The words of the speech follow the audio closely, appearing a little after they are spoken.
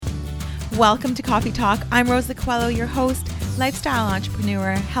Welcome to Coffee Talk. I'm Rosa Coelho, your host, lifestyle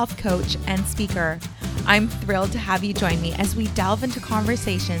entrepreneur, health coach, and speaker. I'm thrilled to have you join me as we delve into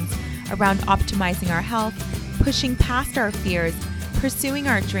conversations around optimizing our health, pushing past our fears, pursuing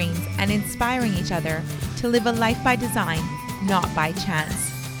our dreams, and inspiring each other to live a life by design, not by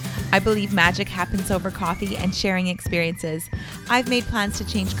chance. I believe magic happens over coffee and sharing experiences. I've made plans to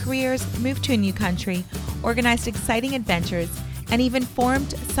change careers, move to a new country, organized exciting adventures, and even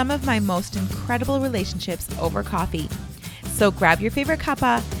formed some of my most incredible relationships over coffee. So grab your favorite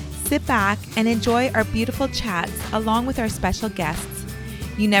cuppa, sit back, and enjoy our beautiful chats along with our special guests.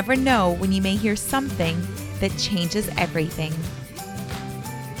 You never know when you may hear something that changes everything.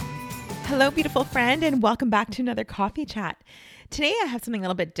 Hello, beautiful friend, and welcome back to another coffee chat. Today I have something a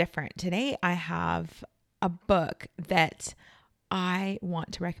little bit different. Today I have a book that I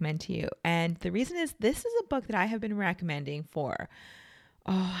want to recommend to you. And the reason is this is a book that I have been recommending for,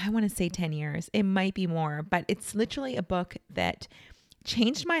 I want to say 10 years. It might be more, but it's literally a book that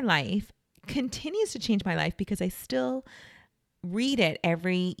changed my life, continues to change my life because I still read it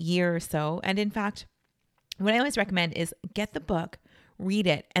every year or so. And in fact, what I always recommend is get the book, read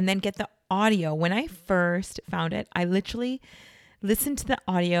it, and then get the audio. When I first found it, I literally listened to the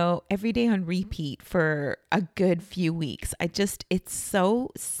audio every day on repeat for a good few weeks. It's so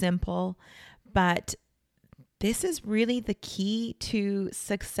simple, but this is really the key to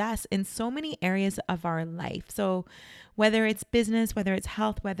success in so many areas of our life. So whether it's business, whether it's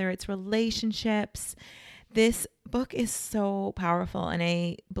health, whether it's relationships, this book is so powerful. And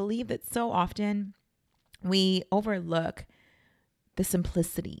I believe that so often we overlook the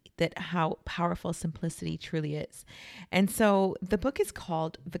simplicity, that how powerful simplicity truly is. And so the book is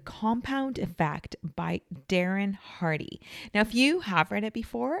called The Compound Effect by Darren Hardy. Now, if you have read it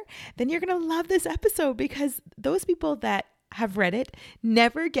before, then you're going to love this episode because those people that have read it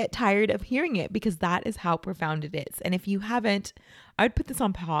never get tired of hearing it because that is how profound it is. And if you haven't, I'd put this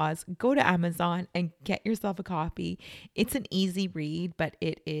on pause, go to Amazon and get yourself a copy. It's an easy read, but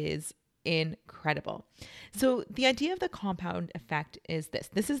it is incredible. So the idea of the compound effect is this.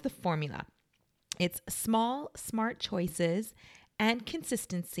 This is the formula. It's small, smart choices and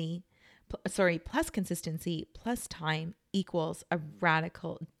consistency, plus consistency plus time equals a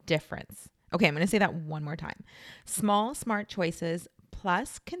radical difference. Okay, I'm going to say that one more time. Small, smart choices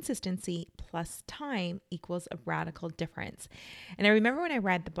plus consistency plus time equals a radical difference. And I remember when I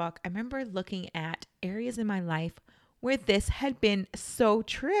read the book, I remember looking at areas in my life where this had been so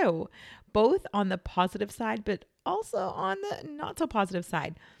true, both on the positive side, but also on the not so positive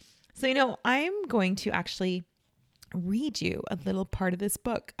side. So, I'm going to actually read you a little part of this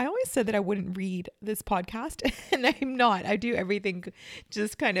book. I always said that I wouldn't read this podcast, and I'm not. I do everything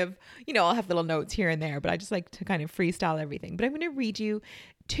just kind of, I'll have little notes here and there, but I just like to kind of freestyle everything. But I'm going to read you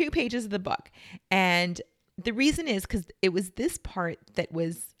 2 pages of the book. And the reason is because it was this part that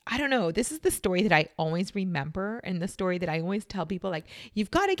was, this is the story that I always remember and the story that I always tell people, like,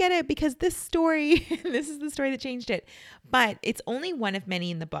 you've got to get it because this story, this is the story that changed it. But it's only one of many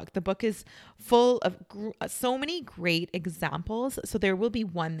in the book. The book is full of so many great examples. So there will be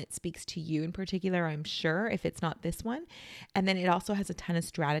one that speaks to you in particular, I'm sure, if it's not this one. And then it also has a ton of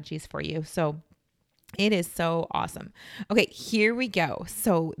strategies for you. So it is so awesome. Okay, here we go.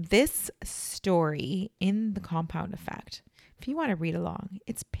 So this story in The Compound Effect, if you want to read along,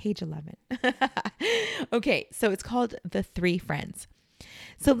 it's page 11. Okay, so it's called The 3 Friends.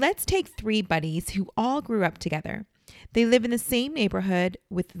 So let's take 3 buddies who all grew up together. They live in the same neighborhood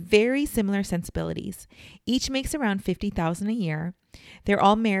with very similar sensibilities. Each makes around $50,000 a year. They're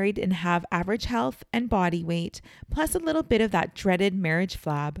all married and have average health and body weight, plus a little bit of that dreaded marriage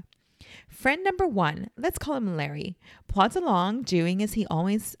flab. Friend number 1, let's call him Larry, plods along doing as he's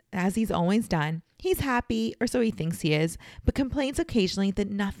always done. He's happy, or so he thinks he is, but complains occasionally that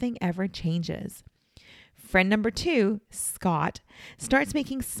nothing ever changes. Friend number 2, Scott, starts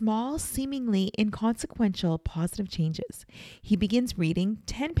making small, seemingly inconsequential positive changes. He begins reading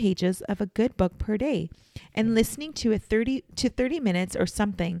 10 pages of a good book per day and listening to 30 minutes or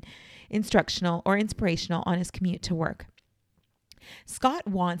something instructional or inspirational on his commute to work. Scott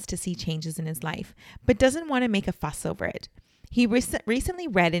wants to see changes in his life, but doesn't want to make a fuss over it. He recently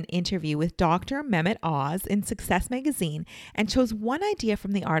read an interview with Dr. Mehmet Oz in Success Magazine and chose one idea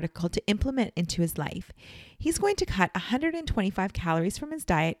from the article to implement into his life. He's going to cut 125 calories from his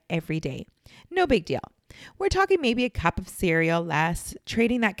diet every day. No big deal. We're talking maybe a cup of cereal less,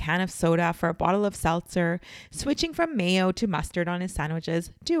 trading that can of soda for a bottle of seltzer, switching from mayo to mustard on his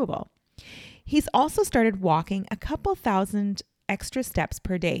sandwiches. Doable. He's also started walking a couple thousand extra steps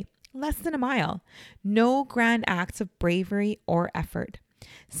per day, less than a mile. No grand acts of bravery or effort.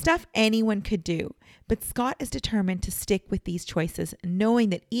 Stuff anyone could do, but Scott is determined to stick with these choices, knowing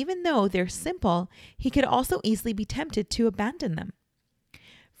that even though they're simple, he could also easily be tempted to abandon them.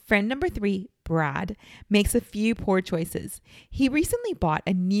 Friend number 3, Brad, makes a few poor choices. He recently bought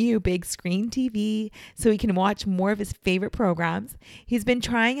a new big screen TV so he can watch more of his favorite programs. He's been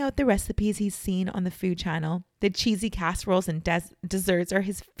trying out the recipes he's seen on the Food Channel. The cheesy casseroles and desserts are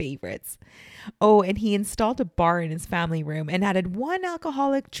his favorites. Oh, and he installed a bar in his family room and added 1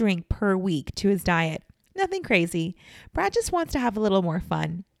 alcoholic drink per week to his diet. Nothing crazy. Brad just wants to have a little more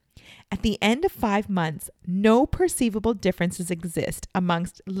fun. At the end of 5 months, no perceivable differences exist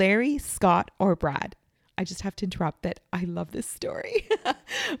amongst Larry, Scott, or Brad. I just have to interrupt that. I love this story.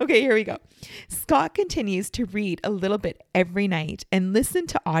 Okay, here we go. Scott continues to read a little bit every night and listen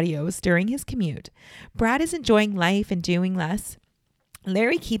to audios during his commute. Brad is enjoying life and doing less.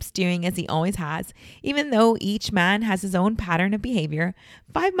 Larry keeps doing as he always has, even though each man has his own pattern of behavior.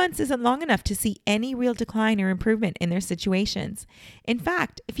 5 months isn't long enough to see any real decline or improvement in their situations. In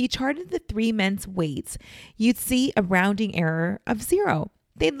fact, if you charted the 3 men's weights, you'd see a rounding error of 0.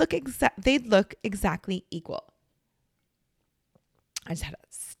 They'd look exactly equal. I just had to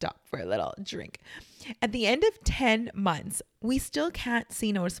stop for a little drink. At the end of 10 months, we still can't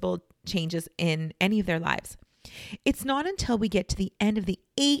see noticeable changes in any of their lives. It's not until we get to the end of the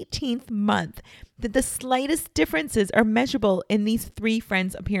 18th month that the slightest differences are measurable in these 3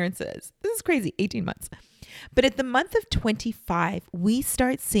 friends' appearances. This is crazy, 18 months. But at the month of 25, we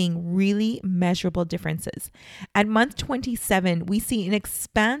start seeing really measurable differences. At month 27, we see an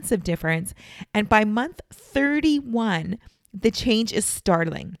expansive difference. And by month 31, the change is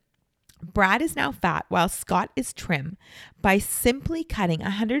startling. Brad is now fat while Scott is trim. By simply cutting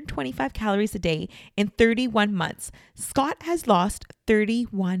 125 calories a day in 31 months, Scott has lost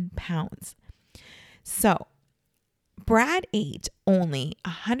 31 pounds. So Brad ate only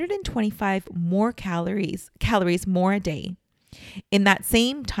 125 more calories more a day in that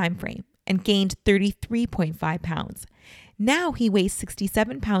same time frame and gained 33.5 pounds. Now he weighs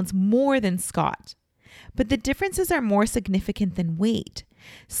 67 pounds more than Scott. But the differences are more significant than weight.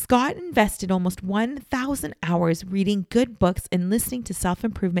 Scott invested almost 1,000 hours reading good books and listening to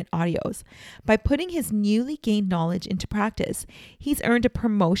self-improvement audios. By putting his newly gained knowledge into practice, he's earned a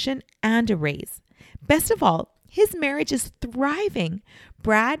promotion and a raise. Best of all, his marriage is thriving.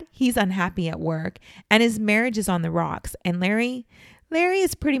 Brad, he's unhappy at work, and his marriage is on the rocks. And Larry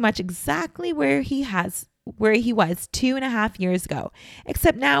is pretty much exactly where he was 2.5 years ago,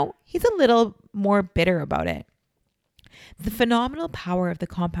 except now he's a little more bitter about it. The phenomenal power of the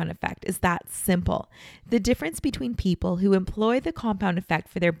compound effect is that simple. The difference between people who employ the compound effect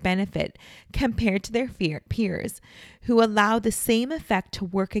for their benefit compared to their peers who allow the same effect to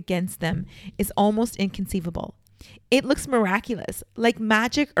work against them is almost inconceivable. It looks miraculous, like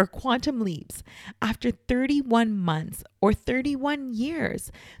magic or quantum leaps. After 31 months or 31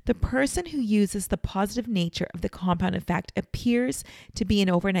 years, the person who uses the positive nature of the compound effect appears to be an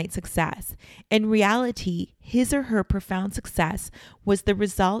overnight success. In reality, his or her profound success was the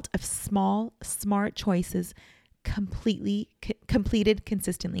result of small, smart choices completed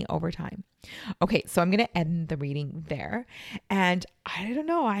consistently over time. Okay, so I'm going to end the reading there. And I don't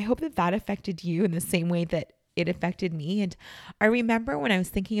know, I hope that affected you in the same way that it affected me. And I remember when I was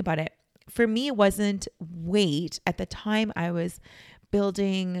thinking about it, for me, it wasn't weight. At the time I was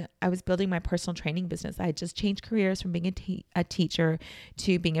building my personal training business. I had just changed careers from being a teacher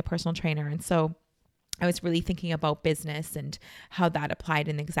to being a personal trainer. And so I was really thinking about business and how that applied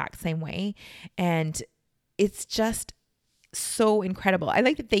in the exact same way. And it's just so incredible. I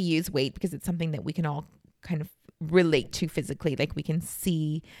like that they use weight because it's something that we can all kind of relate to physically. Like we can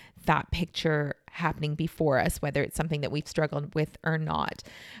see that picture happening before us, whether it's something that we've struggled with or not.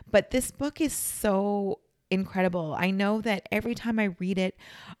 But this book is so incredible. I know that every time I read it,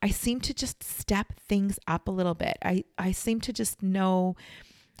 I seem to just step things up a little bit. I seem to just know,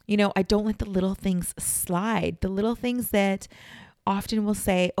 I don't let the little things slide. The little things that often will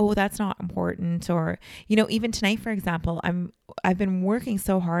say, oh, that's not important. Or, even tonight, for example, I've been working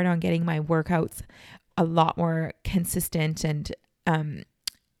so hard on getting my workouts a lot more consistent. And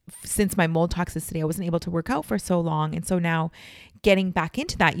since my mold toxicity, I wasn't able to work out for so long. And so now getting back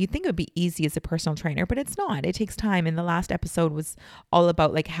into that, you'd think it would be easy as a personal trainer, but it's not. It takes time. And the last episode was all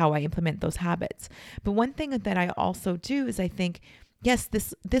about like how I implement those habits. But one thing that I also do is I think, yes,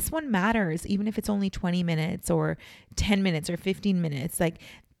 this one matters, even if it's only 20 minutes or 10 minutes or 15 minutes, like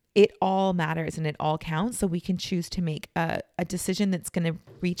it all matters and it all counts. So we can choose to make a decision that's going to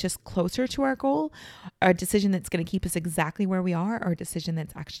reach us closer to our goal, or a decision that's going to keep us exactly where we are, or a decision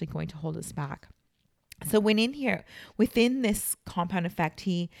that's actually going to hold us back. So when in here, within this compound effect,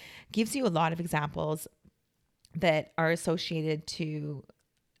 he gives you a lot of examples that are associated to,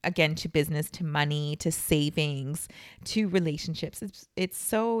 again, to business, to money, to savings, to relationships. It's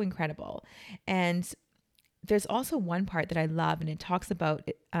so incredible. And there's also one part that I love, and it talks about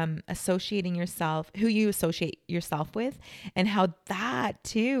associating yourself, who you associate yourself with, and how that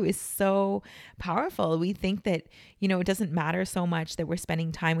too is so powerful. We think that, it doesn't matter so much that we're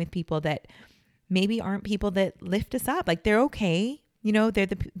spending time with people that maybe aren't people that lift us up. Like, they're okay.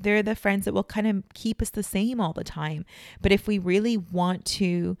 They're the friends that will kind of keep us the same all the time. But if we really want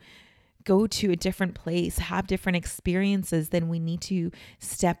to go to a different place, have different experiences, then we need to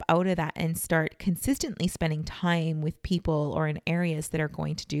step out of that and start consistently spending time with people or in areas that are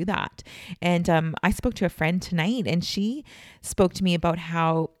going to do that. And I spoke to a friend tonight, and she spoke to me about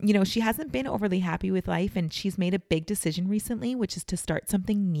how, she hasn't been overly happy with life, and she's made a big decision recently, which is to start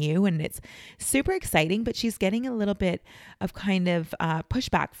something new. And it's super exciting, but she's getting a little bit of kind of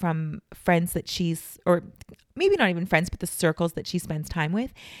pushback from friends that or maybe not even friends, but the circles that she spends time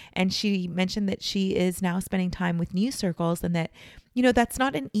with. And she mentioned that she is now spending time with new circles, and that, that's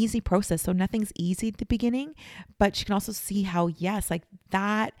not an easy process. So nothing's easy at the beginning, but she can also see how, yes, like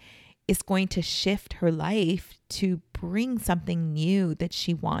that is going to shift her life to bring something new that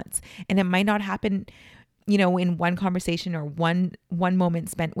she wants. And it might not happen, in one conversation or one moment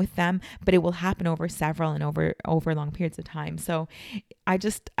spent with them, but it will happen over several and over long periods of time. So I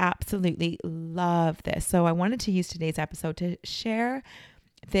just absolutely love this. So I wanted to use today's episode to share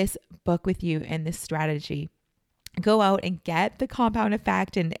this book with you and this strategy. Go out and get the compound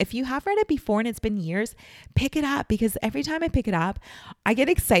effect. And if you have read it before and it's been years, pick it up, because every time I pick it up, I get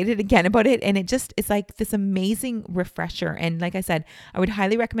excited again about it. And it's like this amazing refresher. And like I said, I would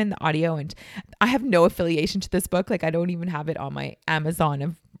highly recommend the audio. And I have no affiliation to this book. Like, I don't even have it on my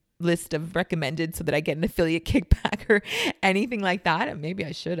Amazon list of recommended so that I get an affiliate kickback or anything like that. And maybe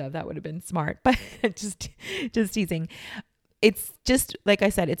I should have. That would have been smart, but just teasing. It's just, like I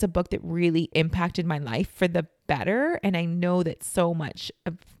said, it's a book that really impacted my life for the better. And I know that so much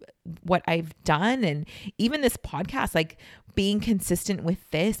of what I've done, and even this podcast, like being consistent with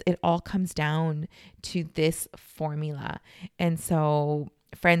this, it all comes down to this formula. And so,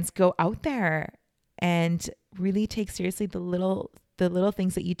 friends, go out there and really take seriously the little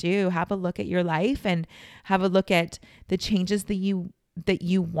things that you do. Have a look at your life and have a look at the changes that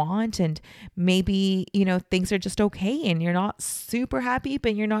you want. And maybe, things are just okay and you're not super happy,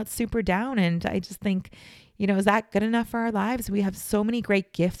 but you're not super down. And I just think, is that good enough for our lives? We have so many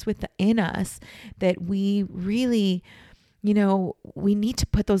great gifts within us that we really, we need to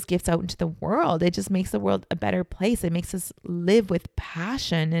put those gifts out into the world. It just makes the world a better place. It makes us live with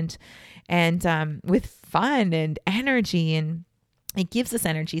passion and with fun and energy, and it gives us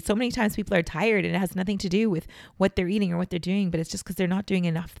energy. So many times people are tired and it has nothing to do with what they're eating or what they're doing, but it's just because they're not doing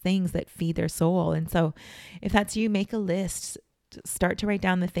enough things that feed their soul. And so if that's you, make a list, start to write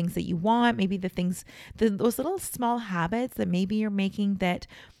down the things that you want, maybe those little small habits that maybe you're making that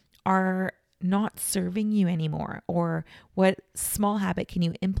are not serving you anymore, or what small habit can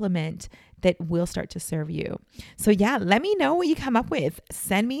you implement that will start to serve you. So yeah, let me know what you come up with.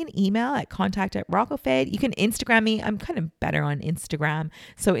 Send me an email at contact@rockofed. You can Instagram me. I'm kind of better on Instagram.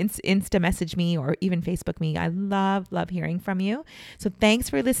 So Insta message me or even Facebook me. I love hearing from you. So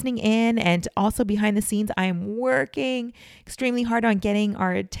thanks for listening in. And also behind the scenes, I am working extremely hard on getting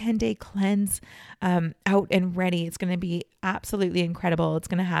our 10-day cleanse out and ready. It's going to be absolutely incredible. It's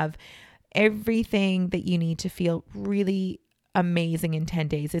going to have everything that you need to feel really amazing in 10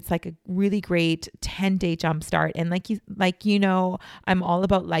 days. It's like a really great 10-day jumpstart. And I'm all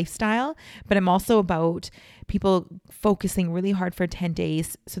about lifestyle, but I'm also about people focusing really hard for 10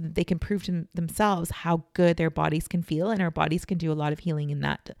 days so that they can prove to themselves how good their bodies can feel. And our bodies can do a lot of healing in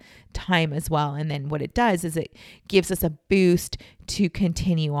that time as well. And then what it does is it gives us a boost to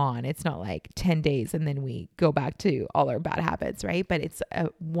continue on. It's not like 10 days and then we go back to all our bad habits, right? But it's a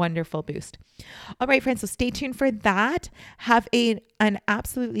wonderful boost. All right, friends. So stay tuned for that. Have an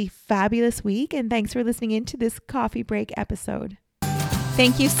absolutely fabulous week. And thanks for listening into this coffee break episode.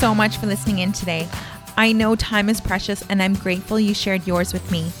 Thank you so much for listening in today. I know time is precious, and I'm grateful you shared yours with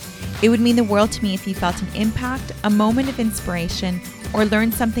me. It would mean the world to me if you felt an impact, a moment of inspiration, or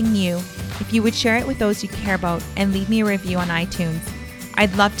learned something new, if you would share it with those you care about and leave me a review on iTunes.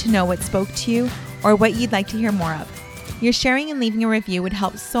 I'd love to know what spoke to you or what you'd like to hear more of. Your sharing and leaving a review would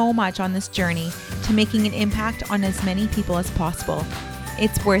help so much on this journey to making an impact on as many people as possible.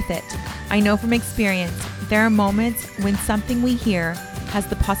 It's worth it. I know from experience, there are moments when something we hear has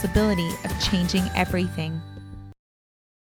the possibility of changing everything.